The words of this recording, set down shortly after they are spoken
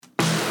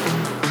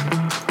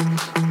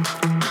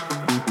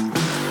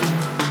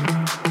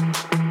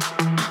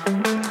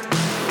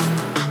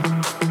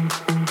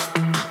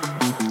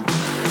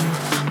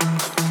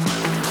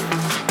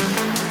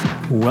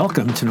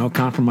Welcome to No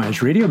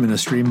Compromise Radio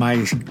Ministry.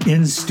 My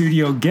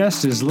in-studio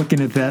guest is looking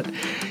at that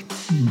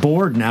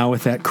board now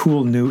with that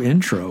cool new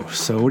intro.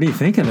 So what do you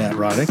think of that,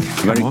 Radek?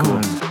 Very cool.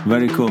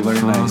 Very cool.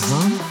 Very nice.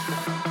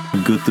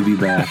 Good to be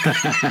back.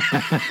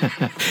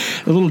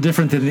 A little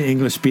different than the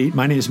English beat.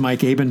 My name is Mike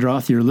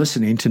Abendroth. You're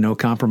listening to No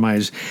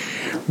Compromise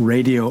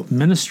Radio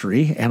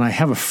Ministry, and I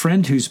have a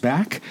friend who's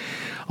back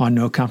on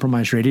No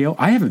Compromise Radio.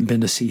 I haven't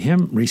been to see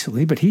him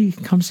recently, but he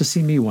comes to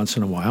see me once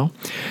in a while.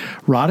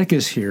 Radek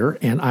is here,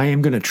 and I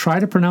am going to try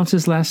to pronounce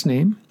his last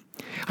name.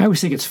 I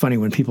always think it's funny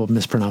when people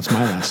mispronounce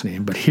my last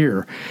name, but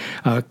here,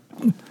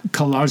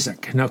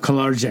 Kolarik.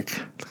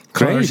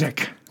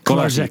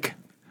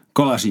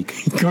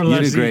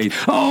 You did great.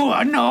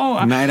 Oh,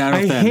 no. 9 out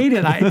of 10. I hate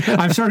it.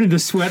 I'm starting to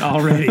sweat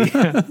already.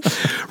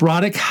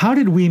 Radek, how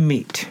did we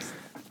meet?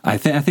 I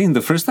think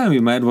the first time we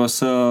met was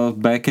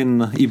back in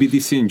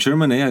EBTC in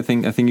Germany. I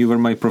think you were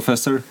my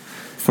professor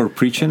for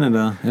preaching in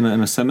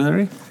a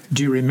seminary.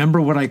 Do you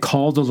remember what I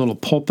called the little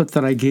pulpit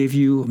that I gave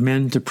you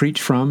men to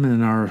preach from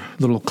in our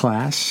little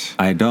class?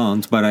 I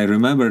don't, but I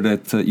remember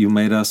that you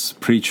made us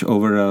preach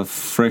over a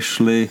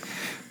freshly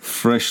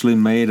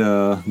made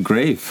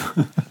grave.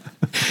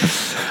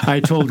 I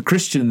told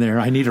Christian there,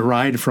 I need a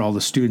ride for all the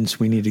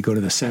students. We need to go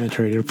to the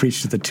cemetery to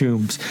preach to the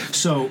tombs.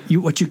 So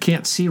what you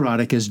can't see,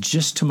 Radek, is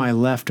just to my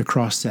left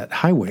across that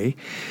highway,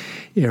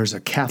 there's a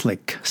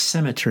Catholic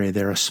cemetery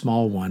there, a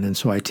small one. And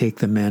so I take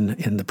the men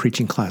in the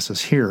preaching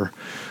classes here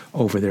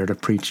over there to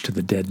preach to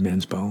the dead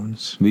men's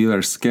bones. We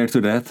were scared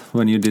to death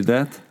when you did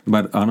that,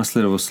 but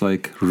honestly, it was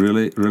like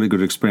really, really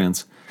good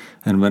experience.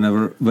 And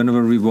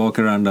whenever we walk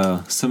around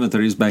the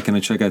cemeteries back in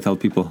the Czech, I tell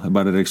people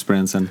about that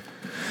experience. And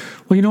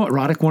well, you know what,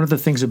 Radek? One of the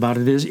things about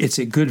it is it's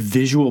a good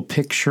visual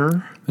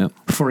picture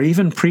for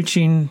even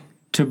preaching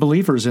to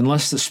believers.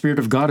 Unless the Spirit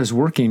of God is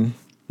working,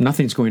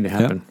 nothing's going to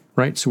happen,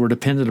 right? So we're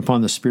dependent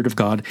upon the Spirit of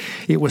God.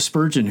 It was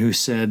Spurgeon who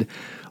said,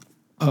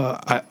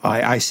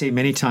 I say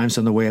many times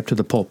on the way up to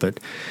the pulpit,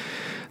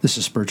 this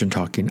is Spurgeon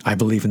talking, I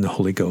believe in the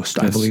Holy Ghost.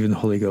 Yes. I believe in the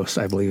Holy Ghost.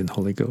 I believe in the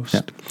Holy Ghost.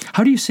 Yeah.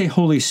 How do you say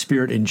Holy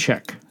Spirit in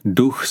Czech?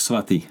 Duch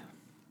Svatý.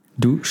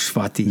 Duch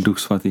Svatý. Duch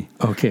Svatý.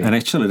 Okay. And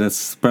actually,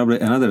 that's probably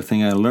another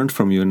thing I learned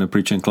from you in the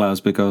preaching class,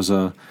 because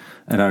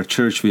at our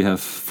church we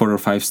have 4 or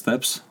 5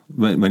 steps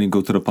when you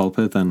go to the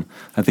pulpit. And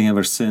I think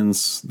ever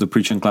since the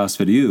preaching class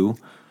with you,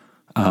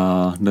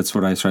 that's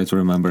what I try to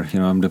remember.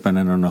 I'm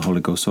dependent on the Holy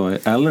Ghost. So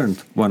I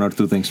learned 1 or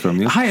 2 things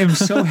from you. I am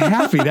so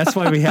happy. That's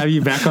why we have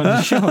you back on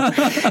the show.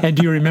 And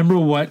do you remember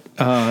what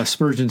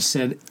Spurgeon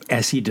said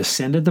as he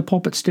descended the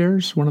pulpit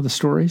stairs? One of the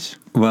stories?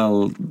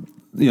 Well,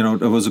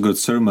 it was a good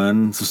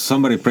sermon. So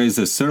somebody praised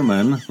his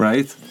sermon,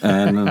 right?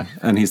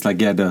 And he's like,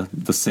 yeah,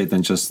 the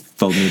Satan just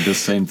told me the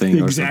same thing.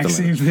 The exact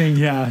same thing,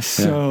 yeah.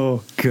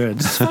 So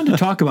good. It's fun to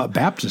talk about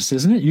Baptists,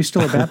 isn't it? You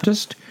still a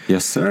Baptist?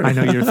 Yes, sir. I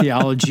know your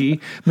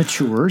theology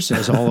matures,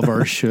 as all of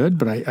ours should,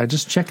 but I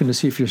just checking to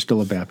see if you're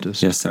still a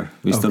Baptist. Yes, sir.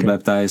 We still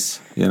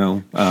baptize,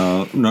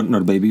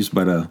 not babies,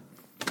 but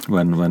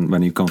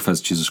when you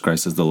confess Jesus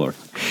Christ as the Lord.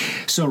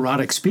 So,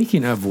 Radek,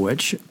 speaking of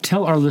which,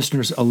 tell our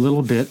listeners a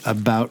little bit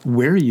about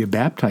where you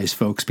baptize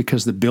folks,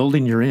 because the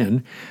building you're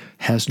in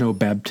has no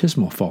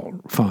baptismal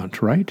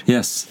font, right?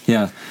 Yes,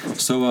 yeah.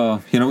 So,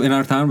 in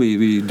our town,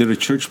 we did a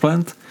church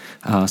plant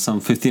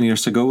some 15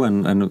 years ago,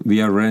 and we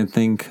are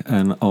renting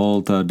an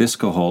old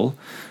disco hall.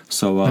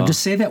 So now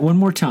just say that one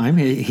more time.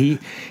 He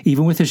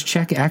even with his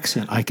Czech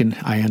accent,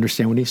 I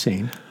understand what he's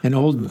saying. An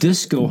old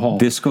disco hall.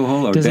 Disco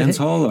hall or dance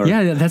hall? Or?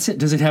 Yeah, that's it.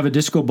 Does it have a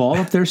disco ball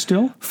up there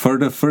still? For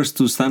the first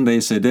 2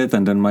 Sundays it did,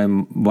 and then my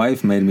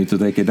wife made me to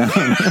take it down.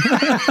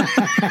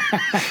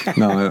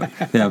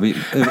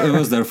 It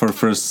was there for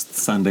first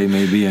Sunday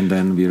maybe, and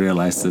then we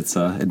realized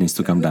it needs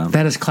to come down.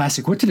 That is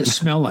classic. What did it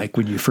smell like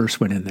when you first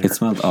went in there? It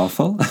smelled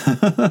awful.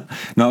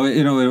 No,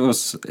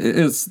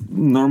 it's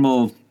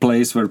normal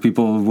place where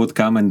people would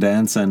come and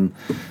dance and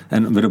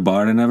with a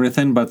bar and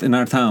everything. But in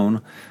our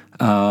town,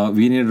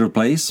 we needed a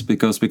place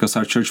because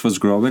our church was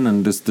growing,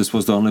 and this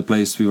was the only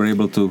place we were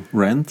able to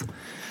rent,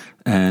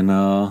 and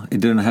it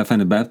didn't have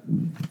any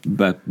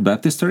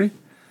baptistry.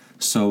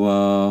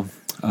 So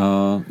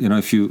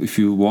if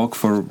you walk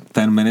for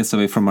 10 minutes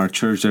away from our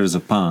church, there is a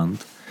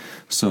pond.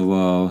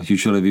 So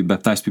usually we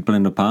baptize people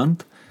in the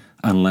pond,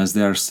 unless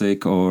they are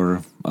sick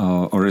or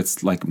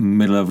it's like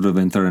middle of the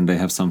winter and they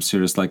have some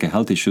serious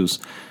health issues.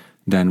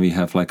 Then we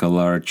have a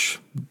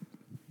large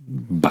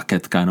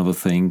bucket kind of a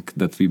thing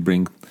that we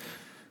bring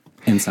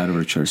inside of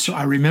our church. So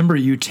I remember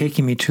you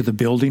taking me to the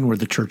building where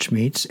the church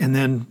meets, and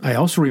then I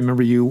also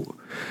remember you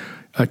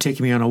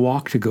taking me on a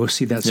walk to go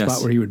see that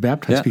spot where you would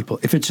baptize people.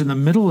 If it's in the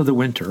middle of the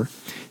winter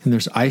and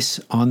there's ice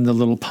on the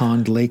little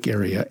pond lake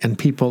area and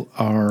people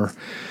are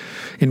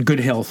in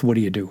good health, what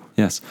do you do?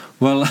 Yes.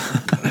 Well,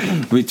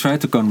 we try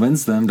to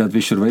convince them that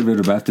we should wait with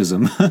the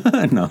baptism.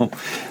 No.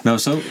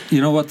 So you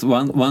know what?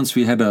 Once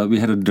we had a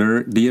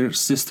dear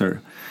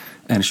sister,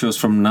 and she was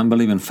from an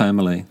unbelieving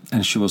family,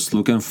 and she was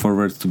looking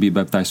forward to be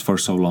baptized for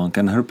so long.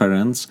 And her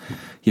parents,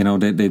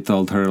 they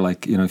told her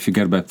if you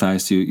get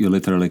baptized, you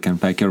literally can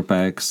pack your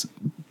bags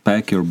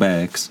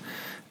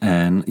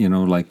and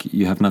like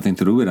you have nothing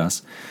to do with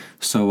us.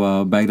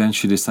 So back then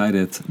she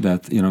decided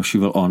that she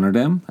will honor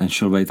them and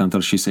she'll wait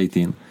until she's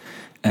 18.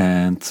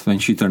 And when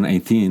she turned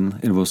 18,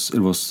 it was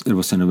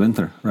in the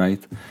winter, right?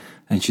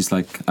 And she's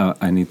like,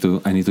 I need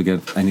to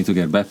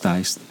get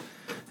baptized.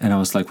 And I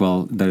was like,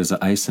 well, there is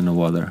ice in the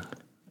water,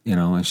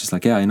 And she's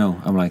like, yeah, I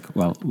know. I'm like,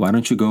 well, why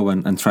don't you go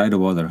and try the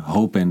water,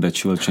 hoping that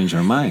she will change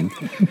her mind.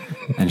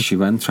 And she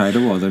went, tried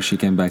the water. She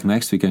came back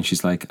next week and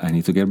she's like, I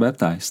need to get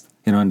baptized.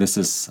 And this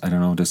is, I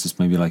don't know, this is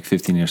maybe like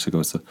 15 years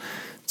ago. So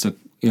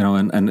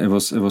and it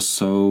was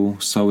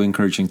so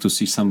encouraging to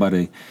see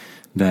somebody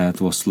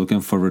that was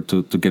looking forward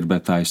to get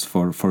baptized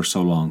for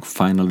so long.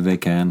 Finally, they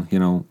can.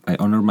 I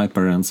honored my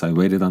parents. I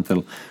waited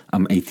until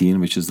I'm 18,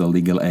 which is the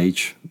legal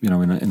age,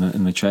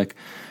 in a Czech.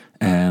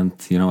 And,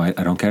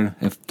 I don't care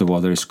if the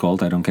water is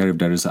cold. I don't care if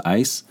there is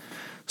ice.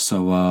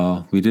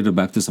 So we did a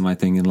baptism, I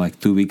think, in like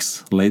 2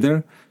 weeks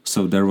later.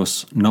 So there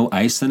was no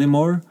ice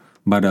anymore,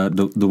 but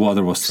the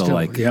water was still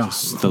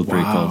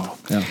pretty cold.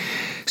 Yeah.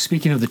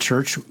 Speaking of the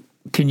church,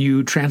 can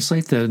you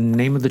translate the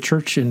name of the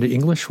church into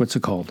English? What's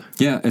it called?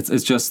 Yeah,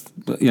 it's just,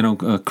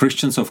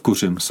 Christians of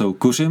Kuřim. So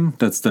Kuřim,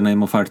 that's the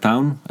name of our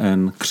town,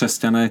 and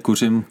Křesťané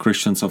Kuřim,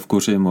 Christians of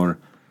Kuřim, or,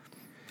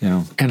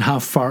 And how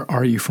far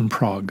are you from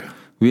Prague?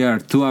 We are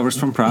 2 hours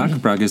from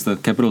Prague. Prague is the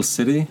capital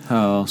city.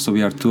 So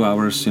we are 2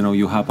 hours,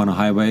 you hop on a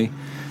highway.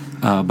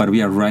 But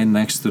we are right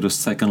next to the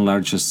second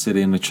largest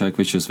city in the Czech,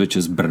 which is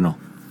Brno.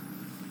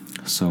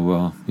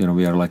 So,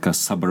 we are like a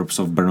suburbs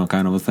of Brno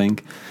kind of a thing.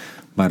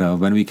 But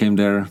when we came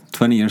there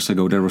 20 years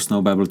ago, there was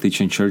no Bible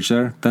teaching church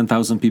there.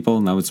 10,000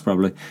 people. Now it's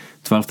probably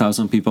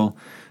 12,000 people.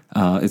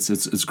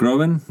 It's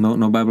growing.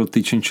 No Bible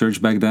teaching church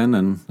back then.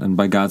 And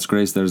by God's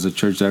grace, there's a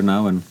church there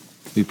now. And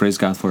we praise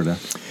God for that.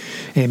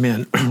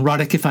 Amen.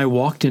 Radek, if I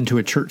walked into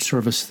a church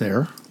service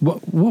there,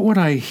 what would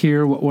I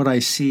hear? What would I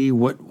see?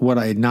 What would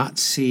I not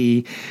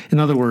see? In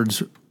other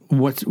words,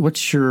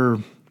 what's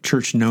your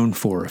church known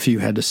for? If you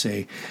had to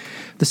say,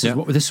 this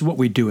is what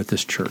we do at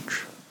this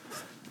church.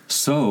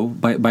 So,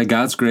 by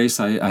God's grace,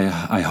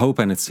 I hope,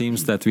 and it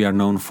seems that we are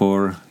known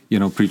for,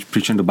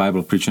 preaching the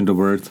Bible, preaching the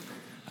Word,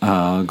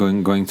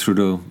 going through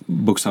the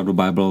books of the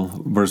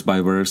Bible, verse by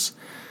verse,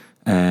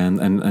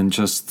 and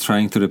just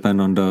trying to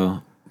depend on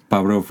the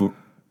power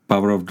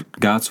of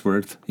God's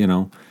Word,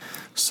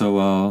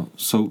 So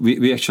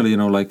we actually,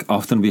 like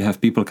often we have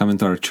people come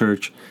into our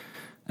church,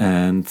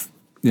 and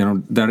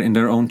they're in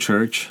their own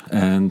church,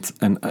 and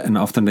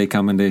often they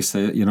come and they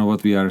say,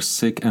 we are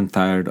sick and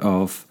tired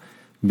of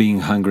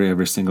being hungry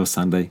every single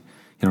Sunday.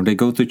 They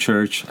go to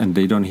church and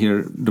they don't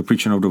hear the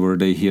preaching of the word.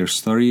 They hear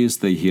stories,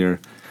 they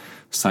hear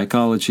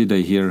psychology,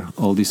 they hear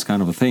all these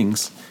kind of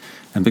things.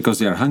 And because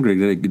they are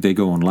hungry, they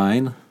go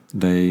online,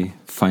 they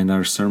find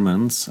our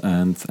sermons,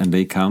 and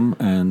they come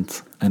and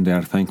they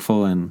are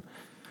thankful and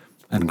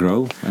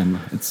grow. And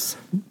it's...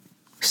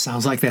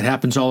 Sounds like that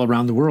happens all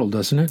around the world,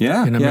 doesn't it?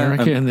 Yeah, in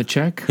America and the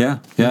Czech. Yeah,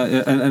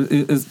 and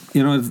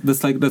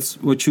that's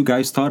what you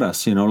guys taught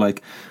us.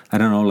 Like I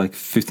don't know, like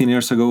 15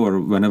 years ago or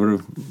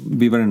whenever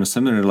we were in the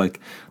seminary, like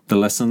the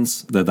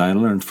lessons that I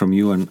learned from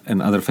you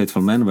and other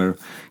faithful men were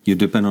you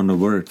depend on the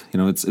Word.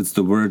 It's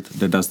the Word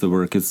that does the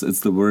work. It's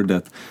the Word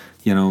that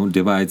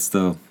divides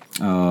the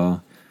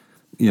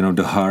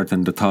the heart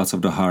and the thoughts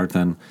of the heart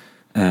and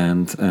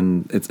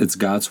it's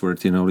God's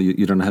Word.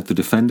 You don't have to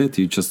defend it.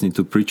 You just need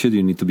to preach it.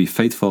 You need to be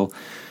faithful,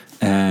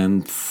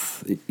 and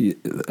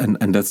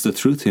that's the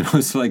truth.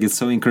 It's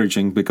so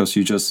encouraging because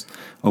you just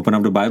open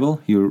up the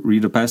Bible, you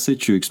read the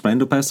passage, you explain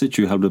the passage,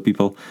 you help the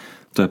people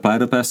to apply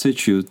the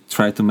passage, you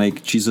try to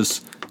make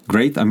Jesus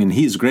great. I mean,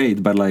 He's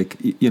great, but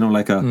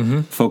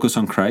focus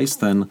on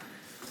Christ, and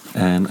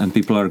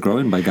people are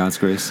growing by God's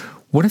grace.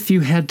 What if you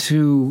had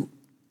to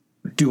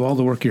do all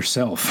the work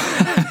yourself?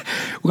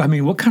 I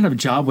mean, what kind of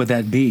job would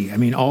that be? I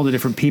mean, all the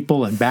different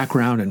people and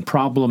background and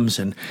problems,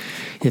 and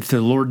if the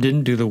Lord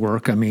didn't do the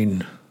work, I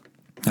mean...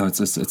 No,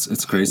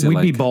 it's crazy.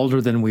 We'd be balder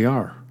than we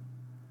are.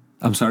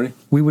 I'm sorry?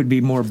 We would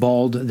be more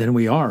bald than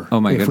we are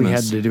if we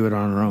had to do it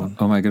on our own.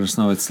 Oh my goodness,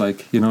 no, it's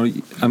like,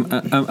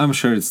 I'm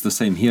sure it's the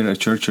same here at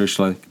church,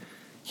 like,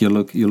 you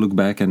look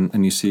back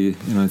and you see,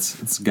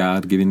 it's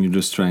God giving you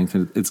the strength,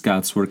 it's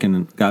God's working,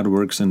 and God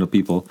works in the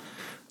people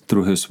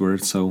through His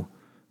Word, so,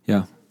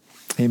 yeah.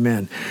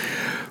 Amen.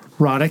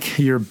 Radek,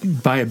 you're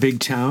by a big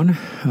town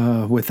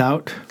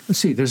without... Let's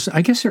see,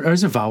 I guess there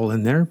is a vowel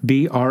in there.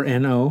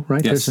 B-R-N-O,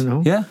 right? Yes. There's an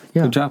O? Yeah,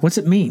 good job. What's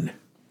it mean?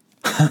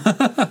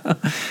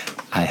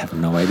 I have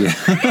no idea.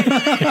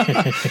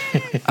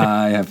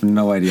 I have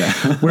no idea.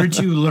 Where'd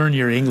you learn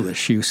your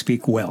English? You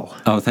speak well.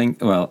 Oh,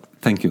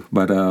 thank you.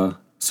 But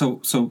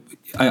so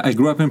I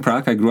grew up in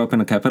Prague. I grew up in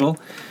the capital.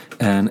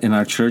 And in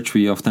our church,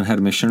 we often had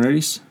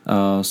missionaries.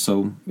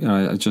 So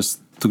I just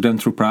took them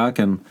through Prague,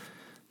 and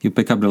you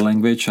pick up the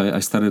language. I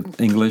studied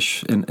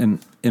English in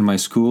my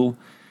school,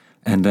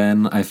 and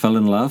then I fell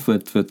in love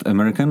with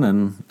American.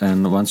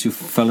 And once you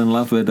fell in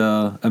love with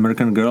an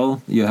American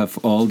girl, you have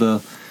all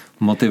the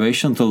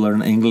motivation to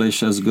learn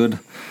English as good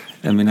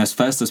I mean, as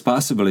fast as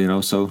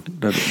possible, so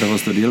that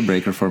was the deal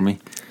breaker for me.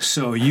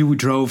 So you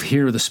drove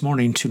here this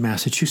morning to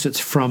Massachusetts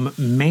from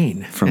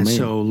Maine.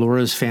 So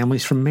Laura's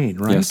family's from Maine,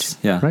 right? Yes,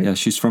 right? Yeah,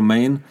 she's from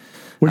Maine.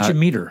 Where'd you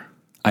meet her?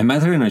 I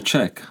met her in a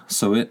Czech.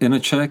 So in a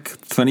Czech,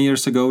 20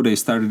 years ago, they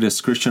started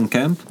this Christian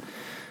camp,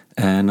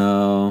 and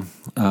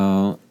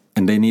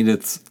they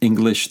needed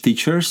English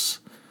teachers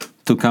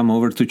to come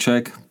over to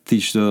Czech,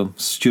 teach the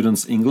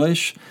students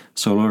English.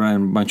 So Laura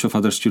and a bunch of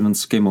other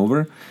students came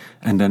over,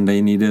 and then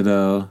they needed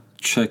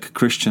Czech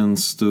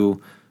Christians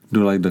to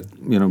do like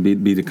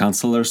be the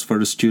counselors for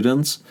the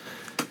students.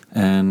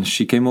 And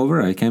she came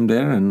over, I came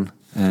there, and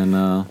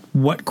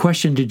what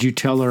question did you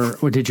tell her,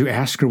 or did you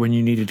ask her when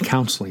you needed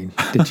counseling?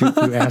 Did you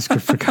ask her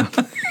for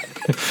counseling?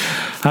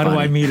 How do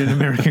I meet an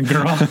American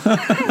girl?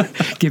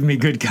 Give me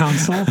good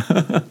counsel.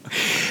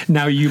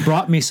 Now, you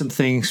brought me some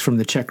things from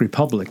the Czech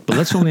Republic, but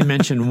let's only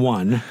mention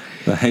one.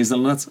 The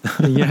hazelnuts?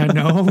 Yeah,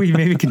 no, we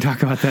maybe can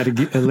talk about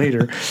that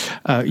later.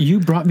 You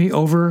brought me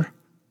over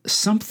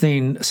some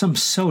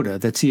soda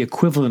that's the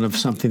equivalent of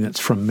something that's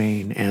from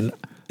Maine. And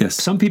yes,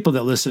 some people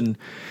that listen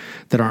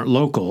that aren't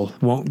local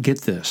won't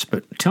get this,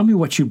 but tell me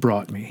what you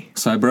brought me.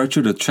 So I brought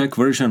you the Czech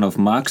version of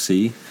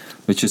Maxi,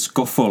 which is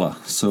Kofola.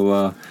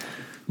 So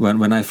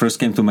when I first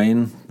came to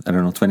Maine, I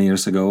don't know, 20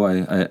 years ago,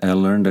 I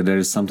learned that there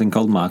is something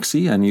called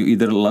Maxi, and you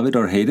either love it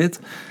or hate it.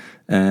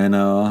 And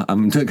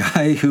I'm the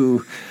guy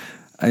who,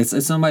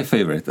 it's not my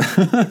favorite.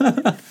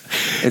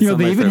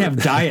 They even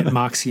have Diet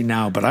Moxie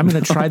now, but I'm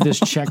going to try this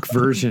Czech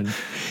version.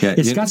 Yeah,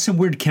 it's got some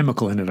weird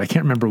chemical in it. I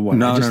can't remember what.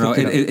 No.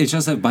 It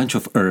just a bunch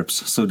of herbs.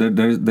 So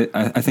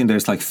I think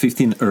there's like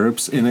 15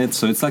 herbs in it.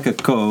 So it's like a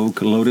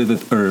Coke loaded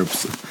with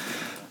herbs.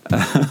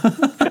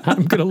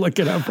 I'm going to look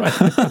it up right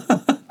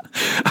now.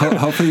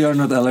 Hopefully you're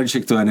not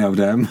allergic to any of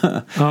them.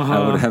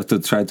 I would have to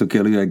try to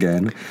kill you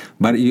again.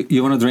 But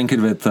you want to drink it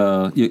with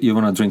you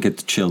want to drink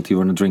it chilled. You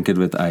want to drink it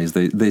with ice.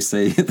 They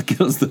say it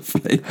kills the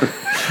flavor.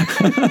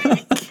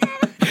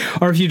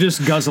 Or if you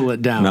just guzzle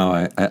it down.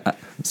 No,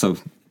 so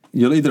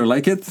you'll either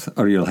like it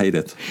or you'll hate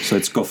it. So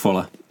it's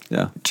Kofola.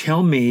 Yeah.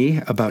 Tell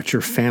me about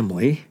your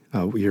family.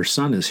 Your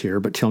son is here,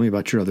 but tell me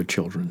about your other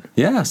children.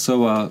 Yeah.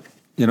 So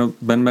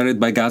been married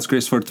by God's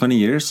grace for 20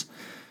 years.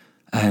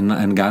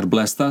 And God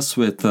blessed us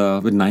with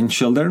 9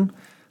 children.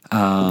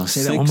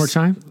 Say that one more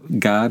time.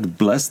 God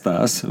blessed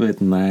us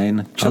with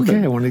 9 children.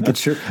 Okay, I want to get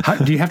sure.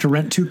 Do you have to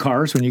rent 2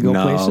 cars when you go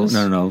places?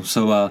 No.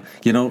 So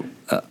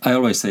I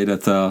always say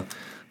that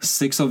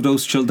 6 of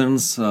those children,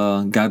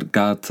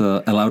 God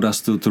allowed us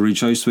to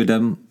rejoice with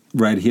them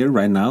right here,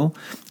 right now.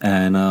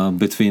 And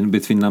between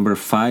number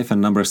 5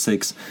 and number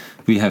 6,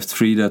 we have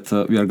 3 that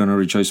we are going to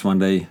rejoice one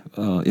day,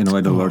 at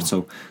the Lord.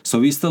 So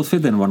we still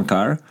fit in 1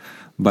 car.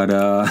 But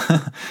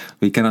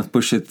we cannot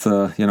push it,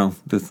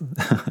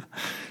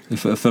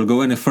 if I'll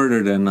go any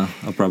further, then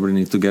I'll probably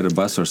need to get a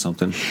bus or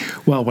something.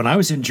 Well, when I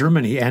was in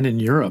Germany and in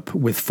Europe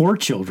with 4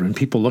 children,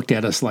 people looked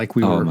at us like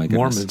we were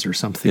Mormons or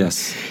something.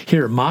 Yes.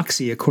 Here,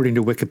 Moxie, according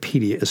to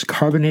Wikipedia, is a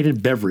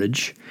carbonated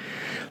beverage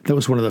that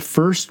was one of the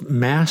first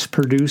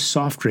mass-produced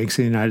soft drinks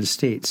in the United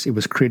States. It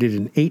was created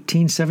in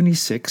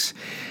 1876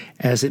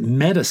 as a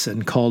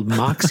medicine called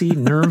Moxie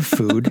Nerve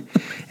Food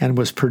and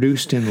was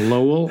produced in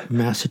Lowell,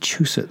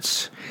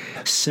 Massachusetts.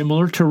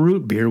 Similar to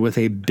root beer with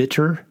a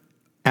bitter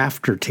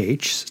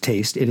aftertaste,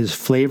 it is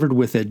flavored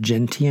with a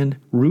gentian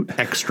root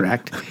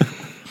extract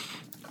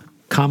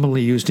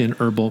commonly used in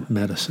herbal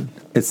medicine.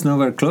 It's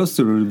nowhere close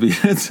to root beer.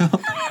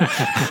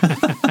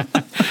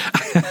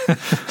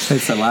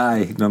 It's a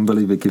lie. Don't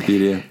believe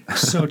Wikipedia.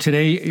 So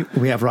today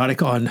we have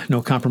Radek on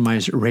No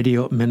Compromise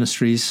Radio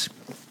Ministries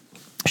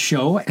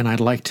show, and I'd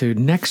like to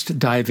next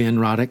dive in,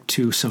 Radek,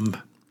 to some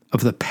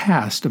of the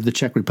past of the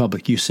Czech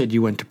Republic. You said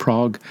you went to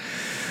Prague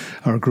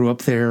or grew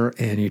up there,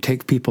 and you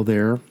take people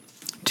there.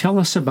 Tell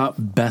us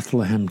about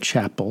Bethlehem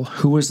Chapel.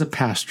 Who was the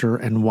pastor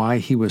and why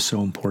he was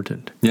so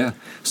important? Yeah.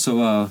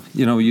 So,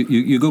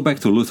 you go back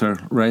to Luther,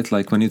 right?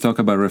 Like when you talk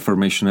about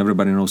Reformation,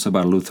 everybody knows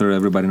about Luther,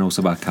 everybody knows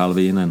about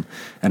Calvin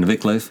and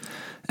Wycliffe.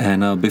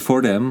 And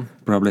before them,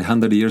 probably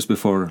 100 years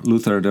before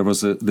Luther, there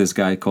was this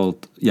guy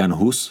called John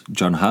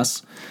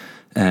Hus.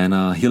 And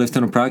he lived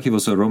in Prague. He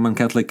was a Roman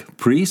Catholic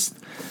priest.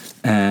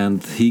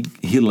 And he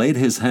laid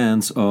his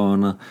hands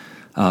on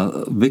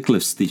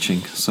Wycliffe's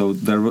teaching. So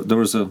there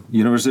was a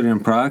university in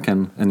Prague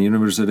and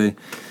university,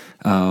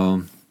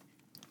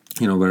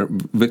 where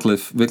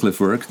Wycliffe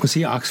worked. Was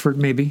he Oxford,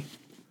 maybe?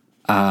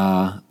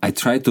 I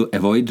tried to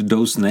avoid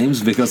those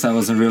names because I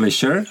wasn't really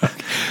sure.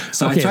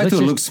 So I tried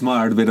to look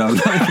smart without.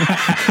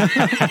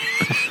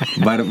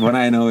 But what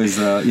I know is,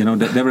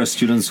 there were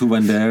students who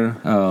went there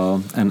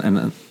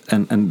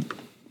and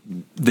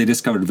they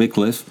discovered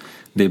Wycliffe.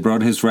 They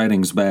brought his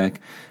writings back,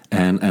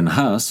 and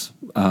Huss,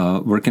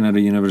 working at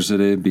a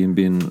university,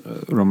 being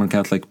a Roman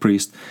Catholic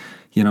priest,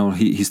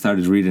 he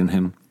started reading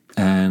him,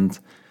 and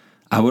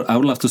I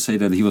would love to say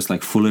that he was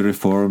like fully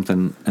reformed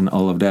and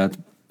all of that.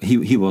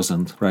 He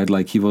wasn't, right?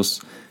 Like he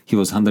was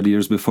 100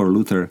 years before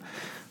Luther,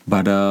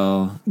 but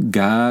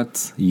God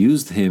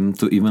used him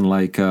to even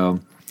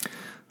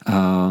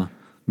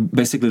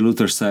basically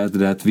Luther said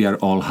that we are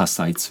all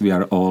Hussites, we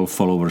are all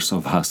followers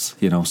of Huss,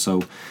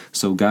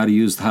 so God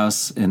used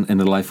Huss in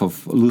the life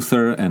of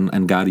Luther,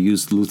 and God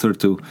used Luther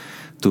to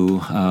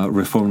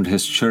reform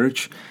his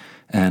church,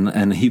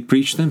 and he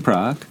preached in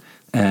Prague.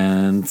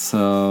 And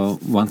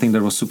one thing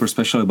that was super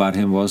special about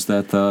him was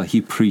that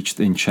he preached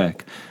in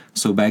Czech.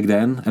 So back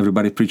then,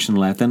 everybody preached in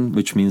Latin,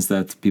 which means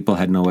that people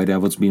had no idea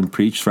what's being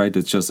preached, right?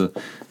 It's just a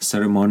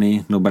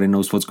ceremony. Nobody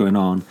knows what's going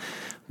on.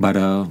 But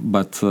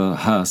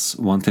Huss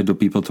wanted the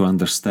people to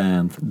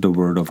understand the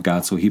word of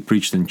God. So he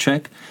preached in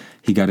Czech.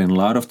 He got in a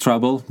lot of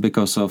trouble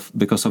because of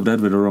that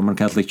with the Roman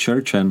Catholic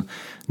Church, and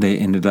they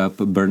ended up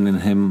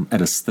burning him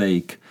at a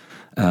stake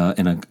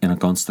in a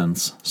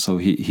Constance. So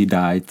he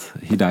died.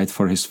 He died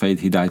for his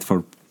faith. He died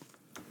for,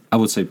 I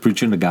would say,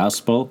 preaching the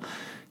gospel.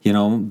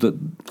 In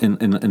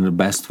the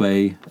best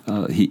way.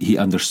 He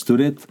understood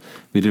it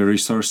with the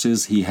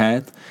resources he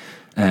had,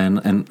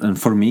 and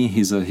for me,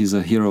 he's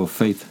a hero of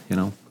faith.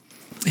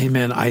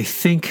 Amen. I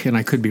think, and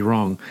I could be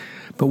wrong,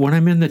 but when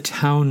I'm in the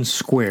town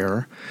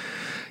square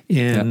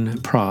in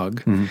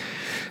Prague,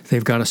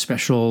 they've got a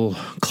special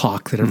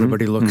clock that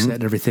everybody looks at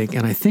and everything,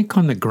 and I think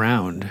on the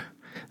ground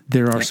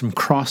there are some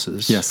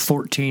crosses. Yes.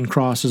 14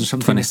 crosses or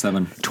something.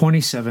 27.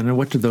 27. And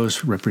what do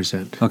those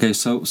represent? Okay,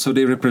 so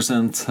they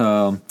represent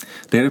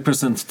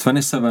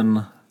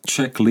 27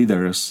 Czech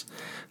leaders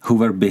who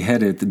were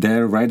beheaded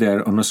right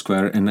there on a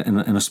square in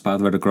a spot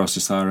where the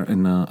crosses are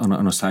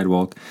on a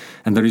sidewalk.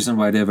 And the reason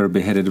why they were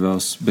beheaded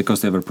was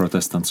because they were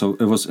Protestant. So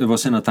it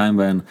was in a time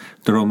when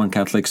the Roman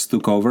Catholics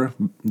took over.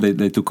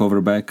 They took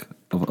over back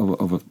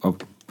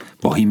of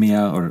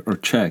Bohemia or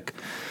Czech.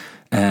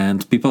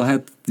 And people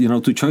had,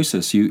 two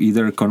choices. You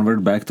either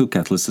convert back to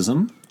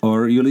Catholicism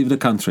or you leave the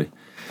country.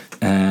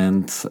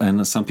 And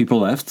some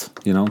people left,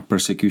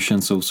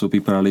 persecution. So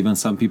people are leaving.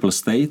 Some people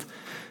stayed,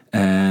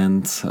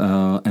 and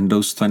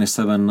those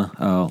 27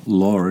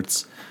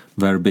 lords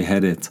were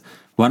beheaded.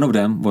 One of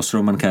them was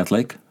Roman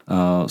Catholic,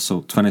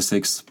 so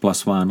 26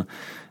 plus 1.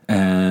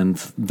 And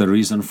the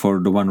reason for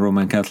the one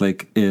Roman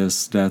Catholic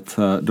is that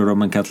the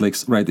Roman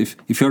Catholics, right?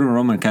 If you're a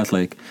Roman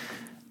Catholic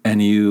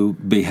and you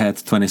behead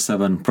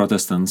 27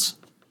 Protestants,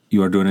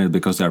 you are doing it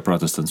because they are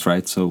Protestants,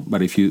 right? So,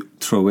 but if you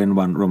throw in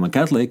one Roman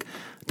Catholic,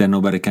 then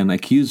nobody can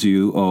accuse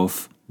you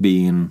of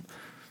being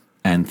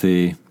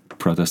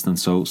anti-Protestant.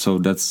 So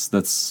that's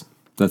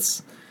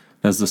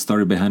the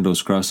story behind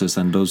those crosses,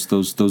 and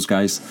those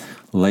guys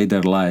laid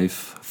their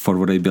life for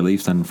what they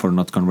believed and for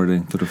not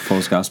converting to the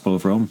false gospel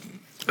of Rome.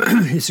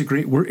 It's a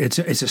great word. It's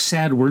a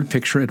sad word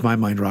picture in my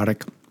mind,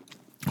 Radek,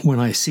 when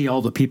I see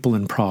all the people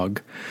in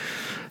Prague.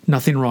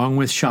 Nothing wrong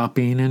with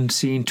shopping and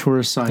seeing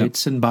tourist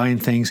sites and buying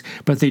things,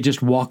 but they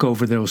just walk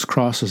over those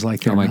crosses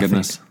like they're nothing.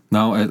 Goodness!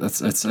 No,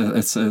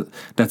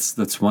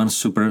 that's one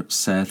super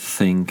sad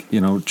thing.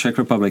 Czech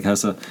Republic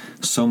has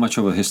so much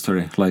of a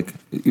history. Like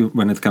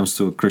when it comes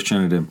to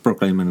Christianity,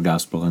 proclaiming the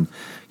gospel, and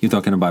you're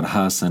talking about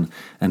Huss and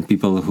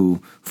people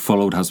who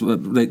followed Huss.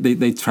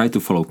 They tried to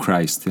follow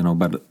Christ,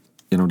 but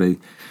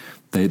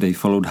they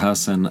followed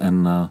Huss and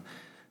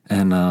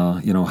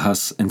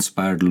Huss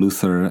inspired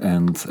Luther,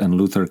 and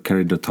Luther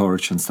carried the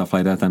torch and stuff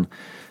like that,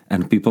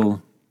 and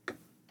people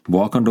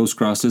walk on those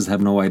crosses,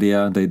 have no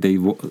idea.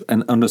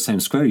 And on the same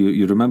square,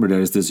 you remember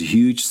there is this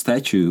huge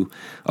statue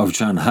of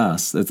John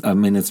Huss.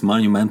 It's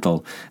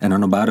monumental, and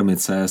on the bottom it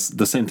says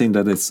the same thing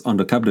that it's on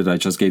the cup that I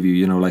just gave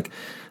you.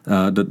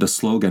 The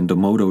slogan, the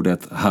motto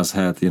that Huss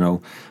had.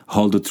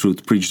 Hold the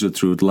truth, preach the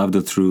truth, love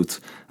the truth,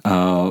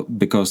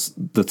 because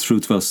the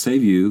truth will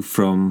save you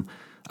from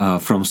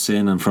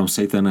sin and from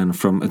Satan and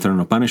from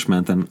eternal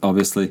punishment. And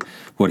obviously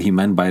what he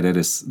meant by that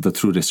is the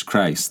truth is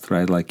Christ,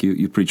 right? Like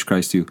you preach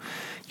Christ, you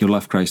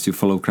love Christ, you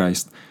follow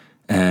Christ,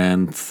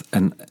 and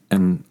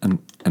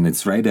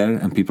it's right there,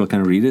 and people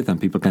can read it and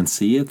people can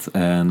see it,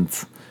 and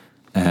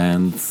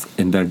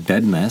in their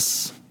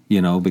deadness,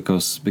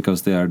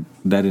 because they are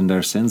dead in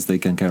their sins, they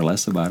can care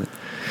less about it.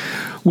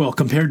 Well,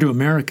 compared to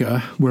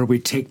America, where we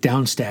take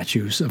down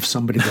statues of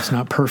somebody that's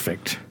not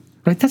perfect.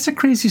 Right, that's the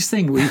craziest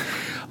thing.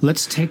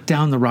 Let's take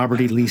down the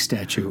Robert E. Lee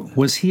statue.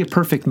 Was he a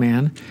perfect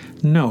man?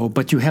 No,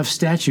 but you have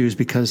statues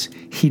because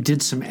he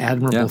did some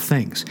admirable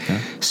things.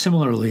 Yeah.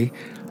 Similarly,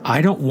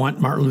 I don't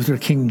want Martin Luther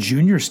King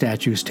Jr.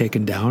 statues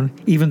taken down,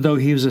 even though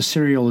he was a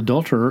serial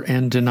adulterer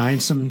and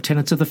denied some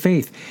tenets of the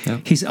faith. Yeah.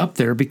 He's up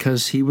there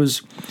because he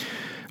was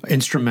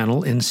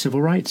instrumental in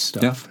civil rights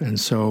stuff. Yeah. And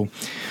so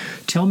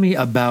tell me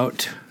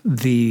about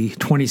the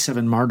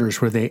 27 martyrs.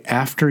 Were they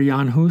after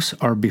Jan Hus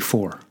or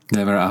before?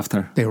 They were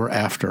after. They were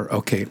after,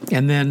 okay.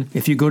 And then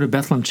if you go to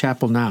Bethlehem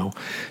Chapel now,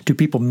 do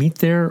people meet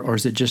there, or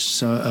is it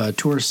just a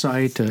tourist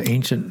site, an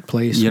ancient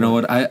place? You know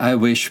what? I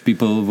wish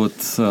people would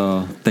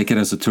take it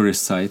as a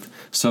tourist site.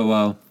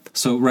 So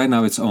right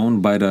now it's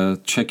owned by the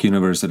Czech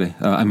University,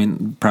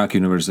 Prague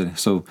University.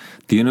 So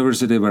the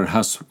university where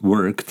Huss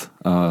worked,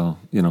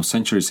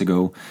 centuries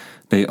ago,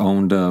 they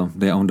owned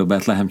the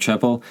Bethlehem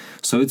Chapel.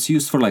 So it's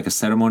used for like a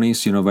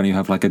ceremonies, when you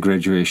have like a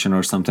graduation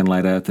or something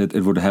like that,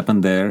 it would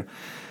happen there.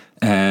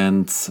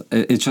 And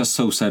it's just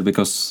so sad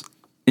because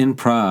in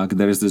Prague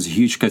there is this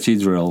huge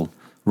cathedral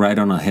right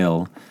on a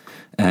hill.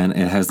 And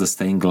it has the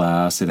stained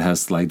glass. It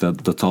has like the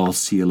tall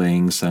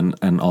ceilings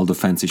and all the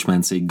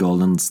fancy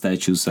golden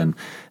statues and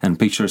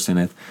pictures in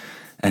it.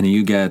 And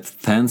you get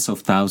tens of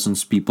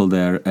thousands of people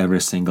there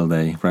every single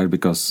day, right?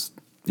 Because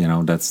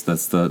that's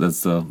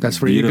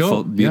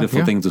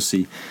beautiful thing to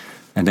see.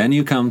 And then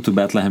you come to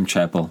Bethlehem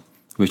Chapel,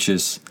 which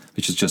is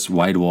just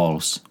white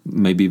walls,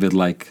 maybe with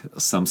like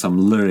some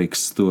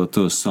lyrics to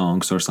a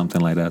songs or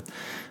something like that.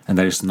 And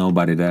there is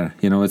nobody there.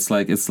 It's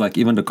like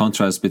even the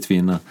contrast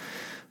between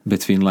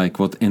like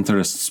what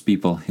interests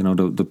people.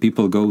 The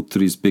people go to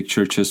these big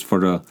churches for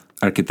the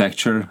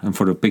architecture and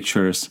for the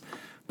pictures.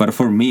 But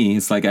for me,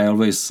 it's like I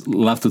always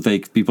love to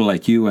take people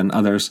like you and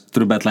others to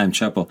the Bethlehem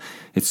Chapel.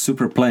 It's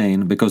super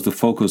plain because the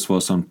focus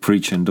was on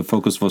preaching. The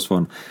focus was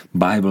on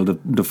Bible.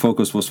 The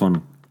focus was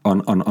on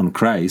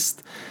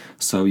Christ.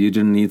 So you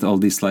didn't need all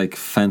these like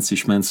fancy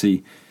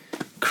schmancy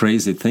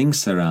crazy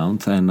things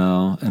around,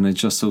 and it's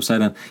just so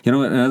sad. And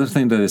another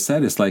thing that is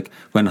sad is like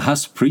when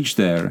Huss preached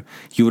there,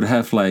 you would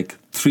have like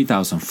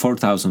 3,000,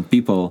 4,000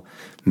 people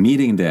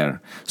meeting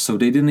there. So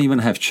they didn't even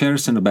have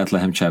chairs in the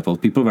Bethlehem Chapel.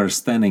 People were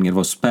standing, it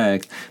was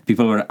packed.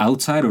 People were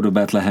outside of the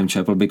Bethlehem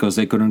Chapel because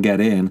they couldn't get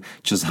in,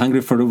 just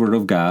hungry for the word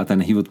of God,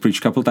 and he would preach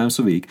a couple times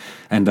a week.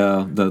 And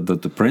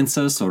the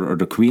princess or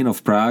the queen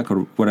of Prague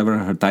or whatever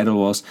her title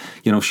was,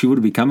 she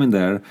would be coming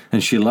there,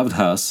 and she loved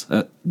Huss.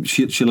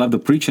 She loved the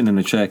preaching in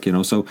the Czech,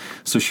 so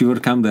she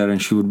would come there and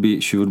she would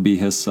be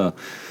his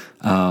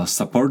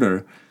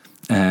supporter,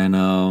 and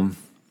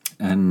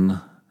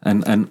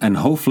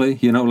hopefully,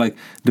 like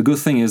the good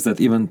thing is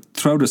that even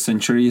throughout the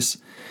centuries,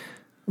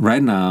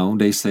 right now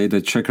they say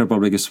that Czech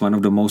Republic is one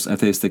of the most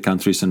atheistic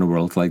countries in the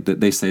world. Like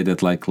they say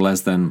that like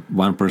less than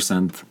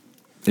 1%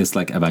 is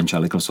like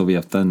evangelical. So we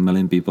have 10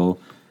 million people,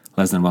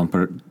 less than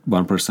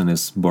 1%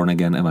 is born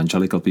again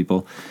evangelical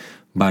people.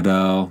 But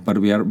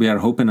we are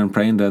hoping and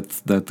praying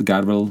that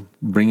God will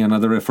bring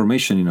another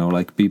reformation.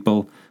 Like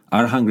people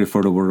are hungry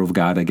for the word of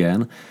God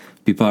again.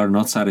 People are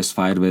not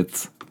satisfied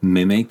with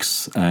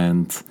mimics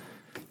and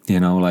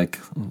like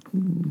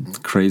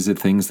crazy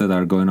things that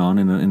are going on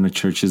in the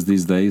churches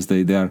these days.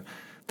 They're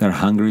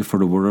hungry for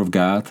the word of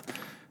God,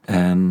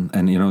 and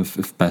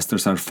if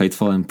pastors are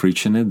faithful in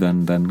preaching it,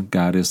 then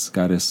God is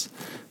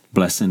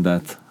blessing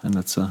that, and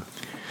it's a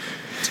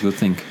good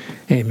thing.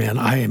 Amen.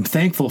 I am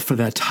thankful for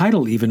that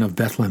title even of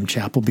Bethlehem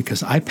Chapel,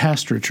 because I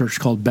pastor a church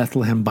called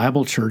Bethlehem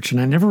Bible Church,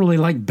 and I never really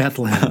liked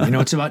Bethlehem.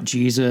 It's about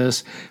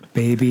Jesus,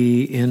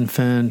 baby,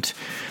 infant.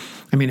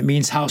 I mean, it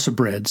means house of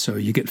bread, so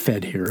you get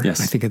fed here.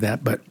 Yes. I think of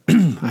that, but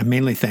I'm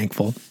mainly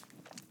thankful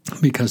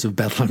because of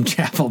Bethlehem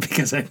Chapel,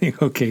 because I think,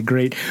 okay,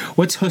 great.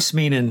 What's Hus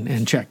mean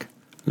in Czech?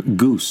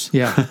 Goose.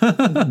 Yeah.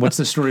 What's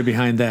the story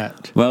behind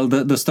that? Well,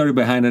 the story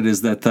behind it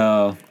is that,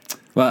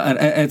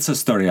 it's a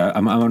story.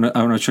 I'm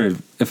not sure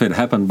if it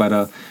happened,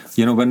 but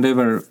when they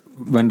were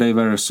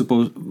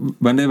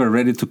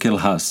ready to kill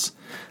Hus,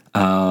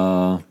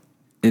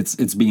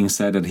 it's being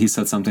said that he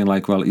said something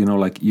like, well,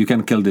 like you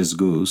can kill this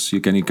goose, you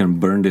can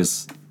burn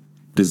this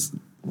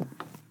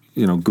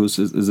goose.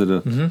 Is it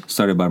a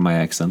sorry about my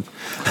accent?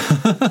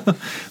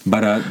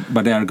 but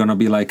they are gonna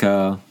be like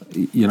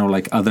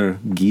like other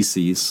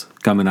geeses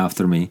coming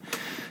after me.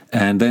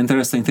 And the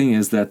interesting thing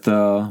is that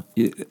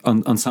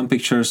on some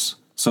pictures,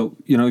 so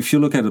if you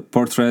look at the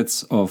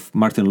portraits of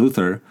Martin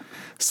Luther,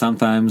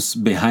 sometimes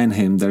behind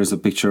him there's a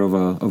picture of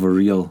a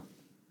real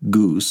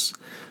goose.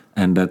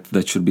 And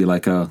that should be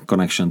like a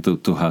connection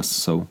to Huss.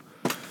 So,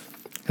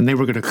 and they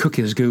were going to cook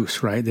his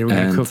goose, right? They were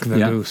going to cook the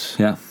goose.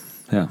 Yeah.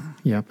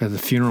 At the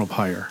funeral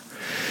pyre.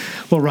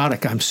 Well,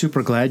 Radek, I'm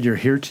super glad you're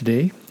here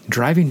today.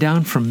 Driving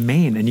down from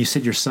Maine, and you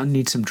said your son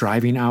needs some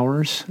driving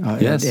hours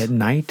at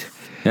night.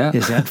 Yeah.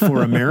 Is that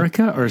for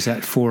America or is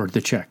that for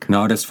the Czech?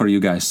 No, that's for you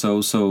guys.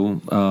 So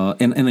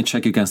in the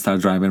Czech you can start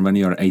driving when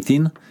you're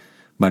 18,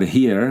 but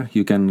here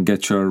you can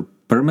get your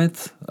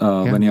permit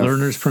when you're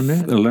learner's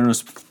permit. A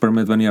learner's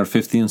permit when you're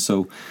 15.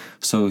 So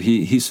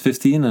he's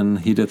 15 and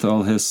he did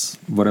all his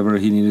whatever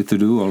he needed to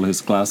do, all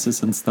his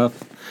classes and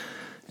stuff,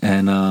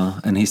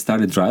 and he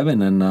started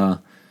driving, and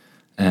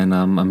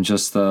I'm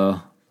just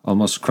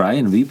almost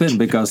crying, weeping,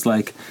 because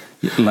like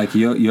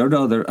your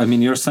daughter, I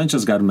mean your son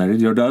just got married.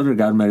 Your daughter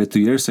got married 2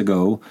 years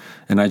ago,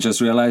 and I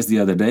just realized the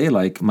other day,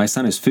 like my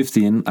son is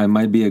 15. I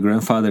might be a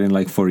grandfather in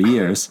like 4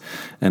 years,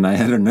 and I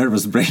had a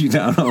nervous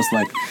breakdown. I was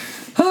like,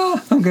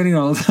 I'm getting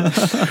old.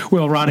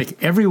 Well, Radek,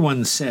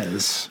 everyone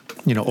says,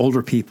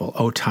 older people,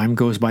 time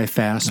goes by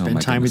fast,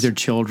 spend time with your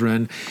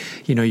children.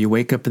 You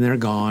wake up and they're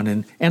gone.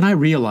 And I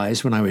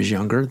realized when I was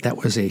younger, that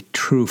was a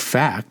true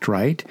fact,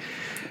 right?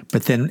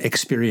 But then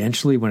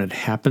experientially when it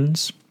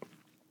happens,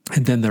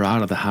 and then they're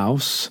out of the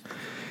house,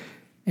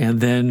 and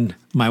then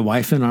my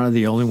wife and I are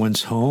the only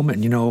ones home.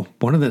 And,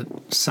 one of the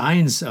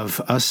signs of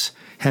us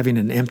having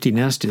an empty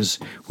nest is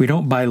we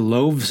don't buy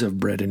loaves of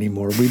bread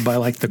anymore. We buy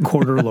like the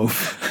quarter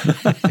loaf.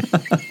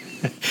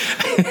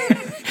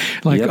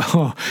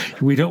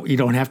 You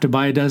don't have to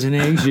buy a dozen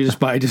eggs. You just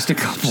buy just a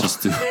couple.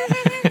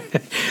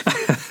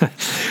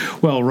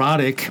 Well,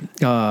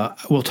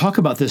 Radek, we'll talk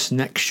about this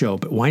next show,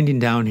 but winding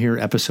down here,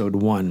 episode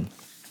 1.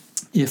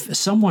 if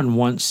someone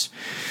wants,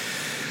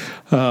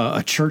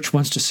 a church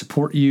wants to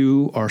support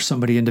you, or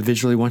somebody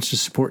individually wants to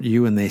support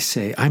you, and they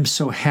say, I'm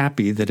so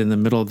happy that in the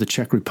middle of the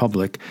Czech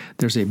Republic,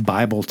 there's a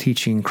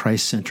Bible-teaching,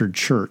 Christ-centered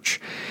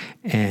church,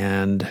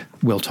 and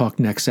we'll talk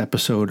next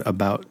episode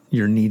about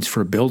your needs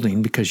for a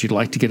building because you'd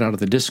like to get out of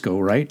the disco,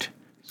 right?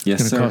 Yes,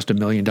 it's going to sir. cost $1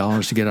 million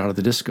to get out of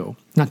the disco.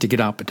 Not to get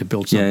out, but to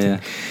build something. Yeah.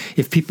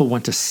 If people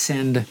want to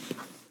send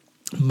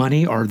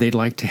money, or they'd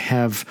like to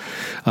have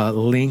a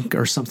link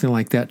or something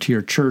like that to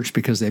your church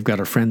because they've got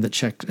a friend that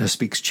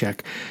speaks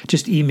Czech,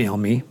 just email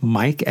me,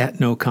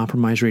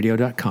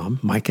 mike@nocompromiseradio.com,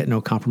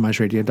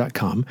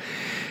 mike@nocompromiseradio.com,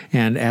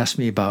 and ask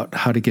me about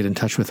how to get in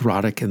touch with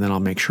Radek, and then I'll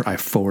make sure I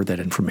forward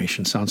that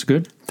information. Sounds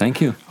good? Thank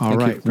you. All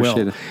right.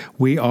 Appreciate it.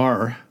 We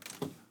are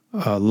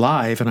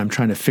live, and I'm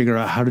trying to figure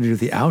out how to do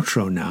the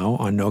outro now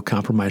on No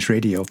Compromise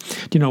Radio.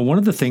 You know, one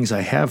of the things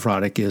I have,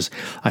 Radek, is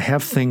I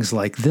have things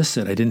like this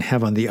that I didn't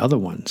have on the other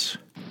ones.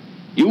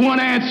 You want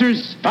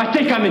answers? I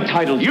think I'm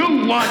entitled. You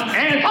want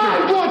answers?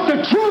 I want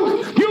the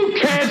truth! You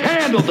can't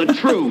handle the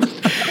truth!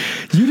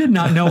 You did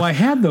not know I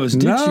had those,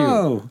 did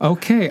No. you?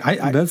 Okay.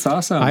 That's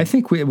awesome. I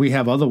think we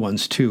have other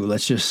ones, too.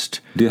 Let's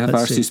just... Do you have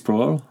let's RC see.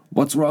 Sproul?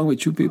 What's wrong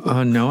with you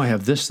people? No, I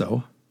have this,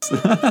 though.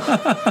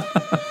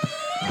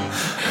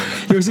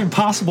 It was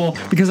impossible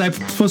because I'm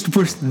supposed to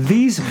push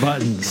these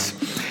buttons.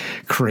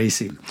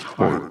 Crazy.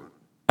 All right.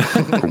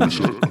 Totally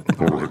set.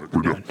 All right,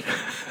 we're done.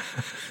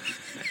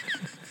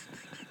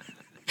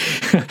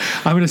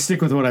 I'm going to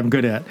stick with what I'm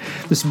good at.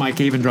 This is Mike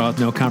Avendraw with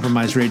No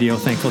Compromise Radio.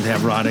 Thankful to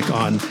have Radek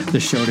on the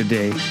show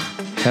today.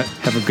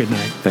 Have a good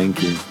night.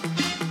 Thank you.